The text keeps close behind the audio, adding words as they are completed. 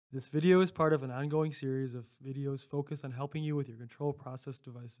This video is part of an ongoing series of videos focused on helping you with your control process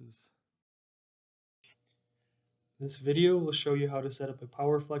devices. This video will show you how to set up a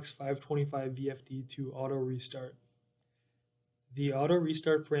PowerFlex 525 VFD to auto restart. The auto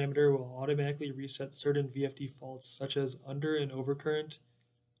restart parameter will automatically reset certain VFD faults such as under and overcurrent,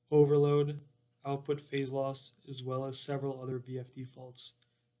 overload, output phase loss, as well as several other VFD faults.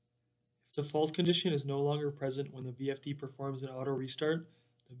 If the fault condition is no longer present when the VFD performs an auto restart,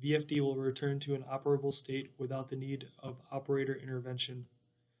 the VFD will return to an operable state without the need of operator intervention.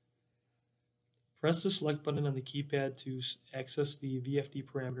 Press the select button on the keypad to access the VFD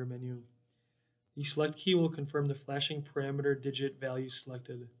parameter menu. The select key will confirm the flashing parameter digit value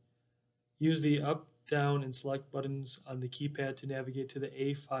selected. Use the up, down, and select buttons on the keypad to navigate to the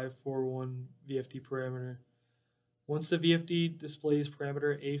A541 VFD parameter. Once the VFD displays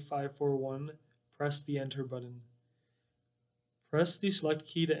parameter A541, press the enter button. Press the select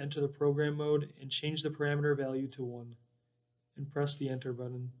key to enter the program mode and change the parameter value to 1, and press the enter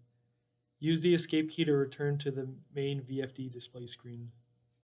button. Use the escape key to return to the main VFD display screen.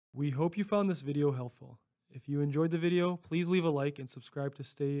 We hope you found this video helpful. If you enjoyed the video, please leave a like and subscribe to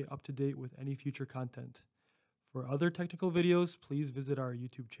stay up to date with any future content. For other technical videos, please visit our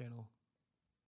YouTube channel.